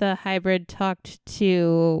the hybrid talked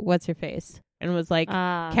to what's-her-face and was like,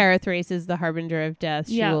 Kara Thrace is the harbinger of death.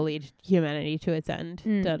 She will lead humanity to its end.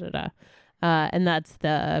 Da-da-da. And that's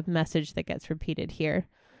the message that gets repeated here.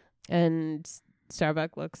 And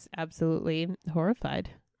Starbuck looks absolutely horrified.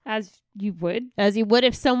 As you would. As you would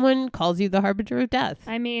if someone calls you the harbinger of death.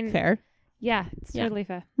 I mean. Fair. Yeah, it's totally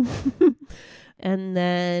fair. And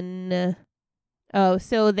then...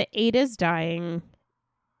 so the 8 is dying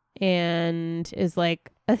and is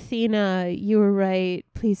like, Athena, you were right.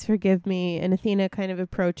 Please forgive me. And Athena kind of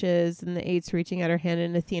approaches and the 8's reaching out her hand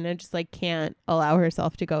and Athena just like can't allow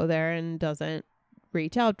herself to go there and doesn't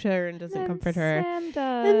reach out to her and doesn't comfort her. Sam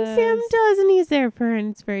does. And Sam does and he's there for her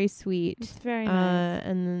and it's very sweet. It's very nice.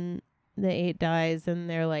 And then the 8 dies and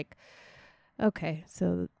they're like, okay,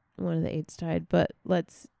 so one of the 8's died, but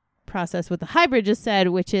let's process what the hybrid just said,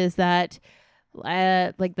 which is that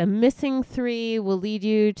like the missing 3 will lead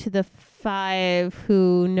you to the 5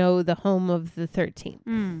 who know the home of the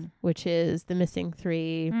 13th, which is the missing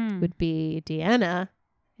 3 would be Deanna.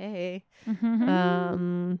 Hey.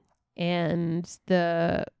 And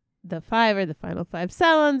the 5 are the final 5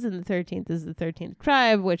 Cylons, and the 13th is the 13th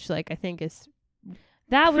tribe, which like I think is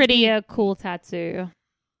that would be a cool tattoo.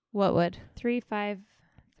 What would? 3, 5,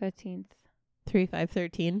 13th. 3, 5,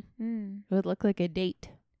 13. It would look like a date.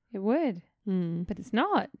 It would. But it's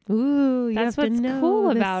not. Ooh, you that's have to what's know cool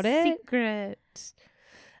the about it. Secret.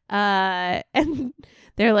 And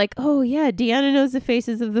they're like, oh yeah, Deanna knows the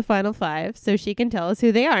faces of the final 5, so she can tell us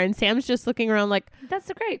who they are. And Sam's just looking around like,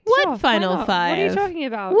 that's great. What sure, final 5? What are you talking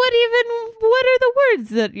about? What are the words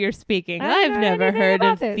that you're speaking? I've never heard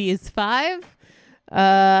of these 5.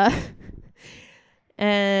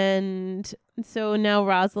 And so now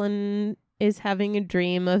Rosalind is having a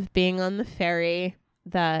dream of being on the ferry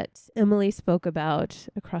that Emily spoke about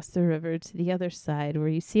across the river to the other side, where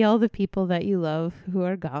you see all the people that you love who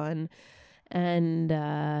are gone. And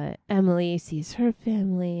Emily sees her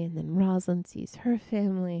family, and then Rosalind sees her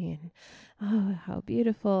family, and oh, how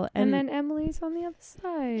beautiful. And then Emily's on the other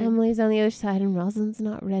side. Emily's on the other side, and Rosalind's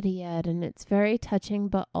not ready yet, and it's very touching.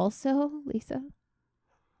 But also, Lisa,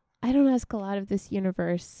 I don't ask a lot of this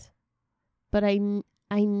universe, but I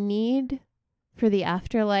need for the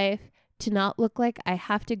afterlife to not look like I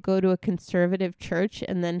have to go to a conservative church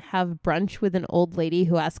and then have brunch with an old lady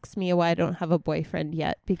who asks me why I don't have a boyfriend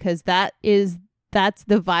yet, because that's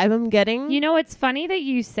the vibe I'm getting. You know, it's funny that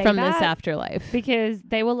you say from that this afterlife, because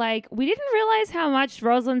they were like, we didn't realize how much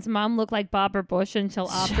Rosalind's mum looked like Barbara Bush until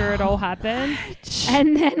after it all happened.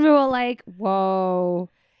 And then we were like,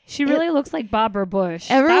 whoa, she really looks like Barbara Bush.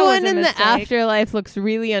 Everyone in the afterlife looks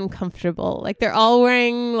really uncomfortable. Like they're all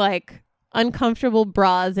wearing like uncomfortable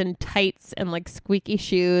bras and tights and like squeaky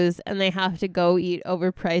shoes, and they have to go eat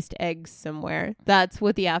overpriced eggs somewhere. That's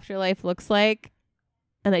what the afterlife looks like,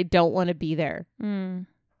 and I don't want to be there.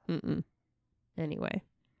 Anyway,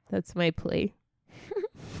 that's my plea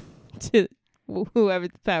to whoever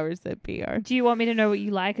the powers that be are. Do you want me to know what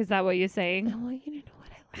you like? Is that what you're saying? I want you to know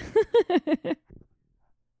what I like.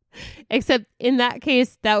 Except in that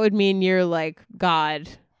case, that would mean you're like God.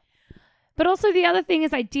 But also the other thing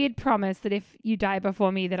is I did promise that if you die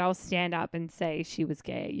before me that I'll stand up and say she was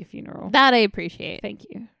gay at your funeral. That I appreciate. Thank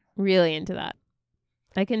you. Really into that.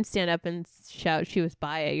 I can stand up and shout she was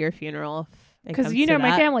bi at your funeral. Because you know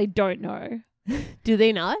my family don't know. Do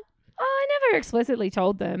they not? I never explicitly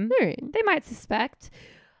told them. Right. They might suspect.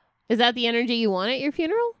 Is that the energy you want at your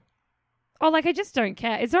funeral? Oh, like I just don't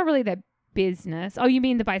care. It's not really their business. Oh, you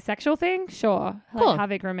mean the bisexual thing? Sure. Cool. Like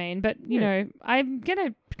Havik remain. But, you know, I'm going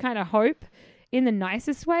to kind of hope in the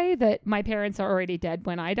nicest way that my parents are already dead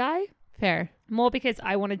when I die. Fair. More because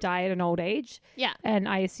I want to die at an old age. Yeah. And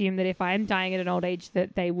I assume that if I'm dying at an old age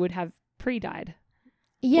that they would have pre-died.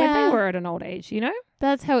 Yeah. When they were at an old age, you know?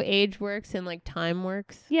 That's how age works and like time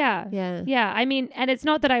works. Yeah. Yeah. Yeah. I mean, and it's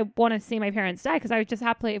not that I want to see my parents die because I would just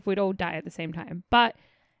happily if we'd all die at the same time. But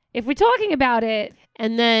if we're talking about it.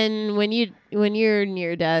 And then when you're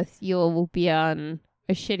near death, you'll be on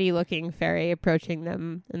a shitty looking ferry approaching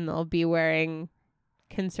them, and they'll be wearing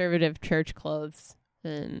conservative church clothes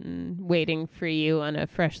and waiting for you on a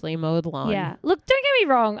freshly mowed lawn. Yeah. Look, don't get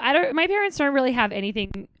me wrong. My parents don't really have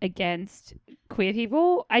anything against queer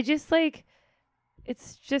people. I just like,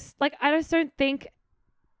 it's just like, I just don't think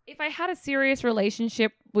if I had a serious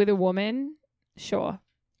relationship with a woman, sure,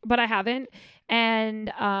 but I haven't.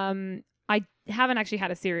 And I haven't actually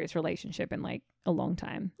had a serious relationship in like a long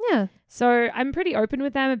time. Yeah. So I'm pretty open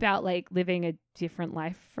with them about like living a different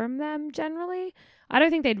life from them generally. I don't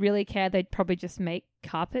think they'd really care. They'd probably just make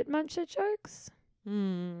carpet muncher jokes.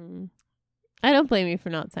 I don't blame you for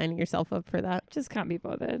not signing yourself up for that. Just can't be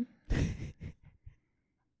bothered.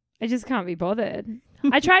 I just can't be bothered.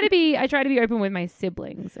 I try to be open with my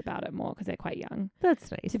siblings about it more because they're quite young.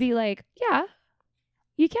 That's nice. To be like, yeah,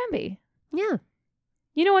 you can be. Yeah.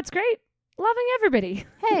 You know what's great? Loving everybody.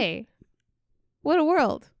 Hey, what a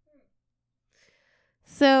world.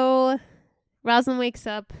 So Rosalind wakes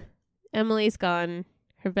up. Emily's gone.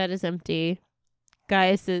 Her bed is empty.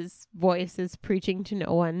 Gaius's voice is preaching to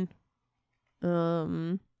no one.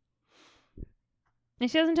 And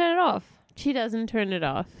she doesn't turn it off. She doesn't turn it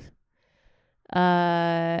off.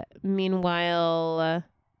 Meanwhile,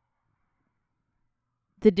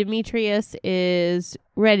 the Demetrius is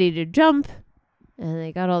ready to jump, and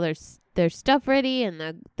they got all their stuff ready, and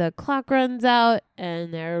the clock runs out,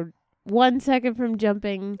 and they're 1 second from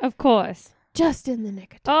jumping. Of course. Just in the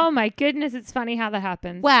nick of time. Oh my goodness, it's funny how that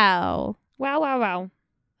happens. Wow. Wow.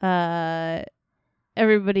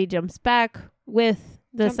 Everybody jumps back with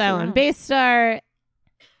the Jumps Cylon around. base star.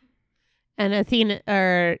 And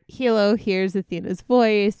Hilo hears Athena's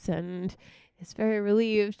voice and is very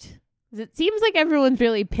relieved. It seems like everyone's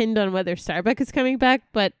really pinned on whether Starbuck is coming back,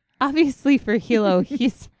 but obviously for Hilo,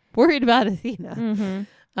 he's worried about Athena.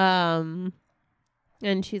 Mm-hmm.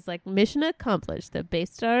 And she's like, mission accomplished. The base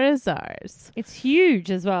star is ours. It's huge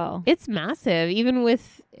as well. It's massive, even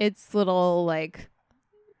with its little, like,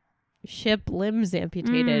 ship limbs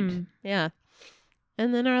amputated. Yeah.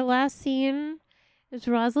 And then our last scene is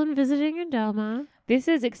Rosalind visiting Adama. This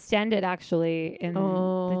is extended, actually, in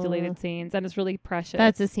the deleted scenes, and it's really precious.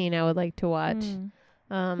 That's a scene I would like to watch.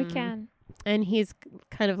 We can. And he's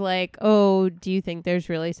kind of like, oh, do you think there's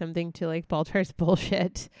really something to, like, Baltar's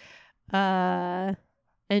bullshit?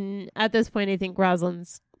 And at this point, I think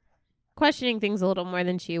Rosalind's questioning things a little more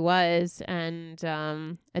than she was. And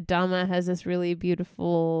Adama has this really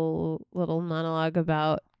beautiful little monologue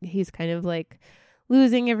about he's kind of like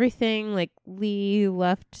losing everything. Like Lee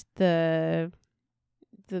left the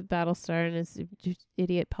Battlestar and is an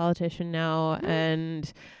idiot politician now.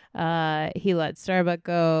 And he let Starbuck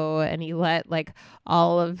go, and he let like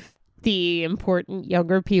all of the important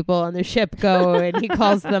younger people on the ship go, and he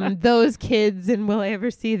calls them those kids, and will I ever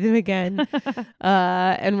see them again?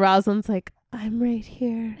 And Rosalind's like, I'm right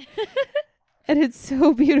here. And it's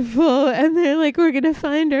so beautiful. And they're like, we're going to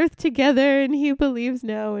find Earth together. And he believes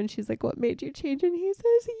now. And she's like, what made you change? And he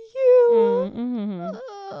says, you. Mm-hmm.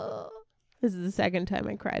 Oh. This is the second time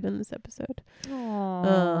I cried in this episode.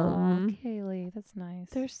 Aww, Kaylee, that's nice.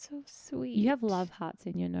 They're so sweet. You have love hearts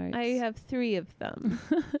in your notes. I have 3 of them.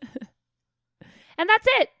 And that's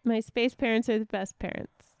it. My space parents are the best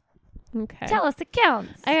parents. Okay. Tell us the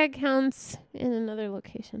counts. I got counts in another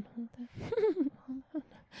location.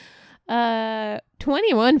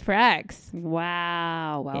 21 frags.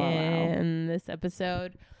 Wow. In this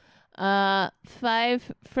episode. 5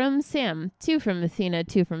 from Sam, 2 from Athena,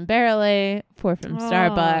 2 from Barrelay, 4 from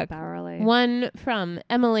Starbuck, Barrelay. 1 from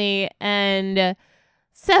Emily, and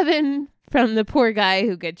 7 from the poor guy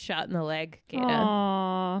who gets shot in the leg, Gaeta.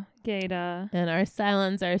 Aww, Gaeta. And our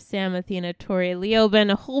Cylons are Sam, Athena, Tori, Leoben,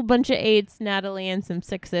 a whole bunch of 8s, Natalie, and some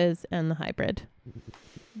 6s, and the hybrid.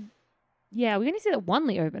 Yeah, we only see that one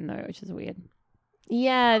Leoben though, which is weird.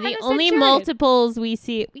 Yeah, And the the only Centurion. multiples we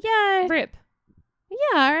see. Yeah, Rip. yeah.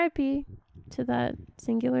 R.I.P. to that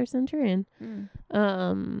singular Centurion.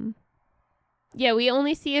 Yeah, we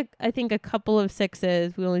only see I think a couple of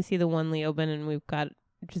 6s. We only see the one Leoben, and we've got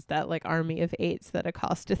just that like army of 8s that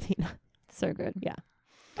accost Athena. So good. Yeah.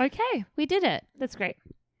 Okay, We did it. that's great.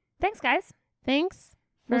 Thanks, guys. Thanks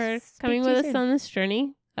for We'll coming speak to with you us soon. on this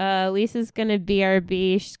journey. Lisa's gonna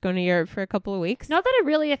BRB. She's going to Europe for a couple of weeks. Not that it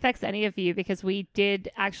really affects any of you, because we did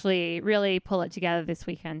actually really pull it together this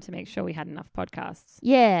weekend to make sure we had enough podcasts.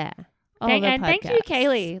 Yeah. All the And thank you, podcasts.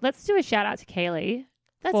 Kaylee. Let's do a shout out to Kaylee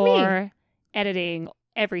That's for editing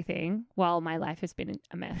everything while my life has been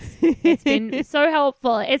a mess. It's been so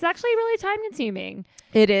helpful. It's actually really time consuming.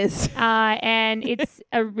 It is. And it's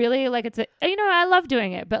a really I love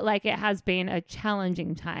doing it, but like it has been a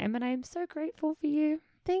challenging time, and I'm so grateful for you.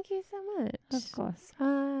 Thank you so much. Of course. Uh,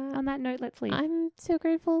 On that note, let's leave. I'm so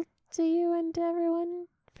grateful to you and to everyone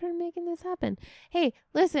for making this happen. Hey,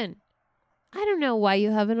 listen, I don't know why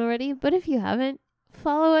you haven't already, but if you haven't,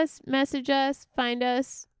 follow us, message us, find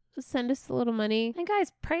us, send us a little money. And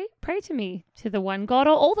guys, pray to me, to the one God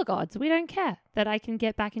or all the gods. We don't care, that I can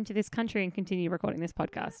get back into this country and continue recording this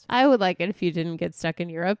podcast. I would like it if you didn't get stuck in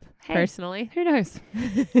Europe, Hey. personally. Who knows?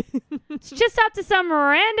 It's just up to some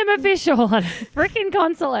random official at a freaking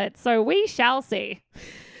consulate. So we shall see.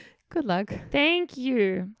 Good luck. Thank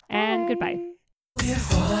you. And goodbye.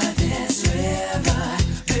 Before this river,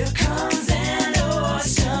 there comes an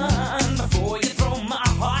ocean. Before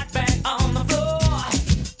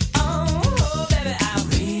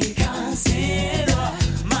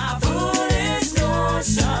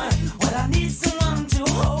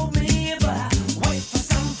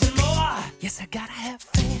Guess I gotta have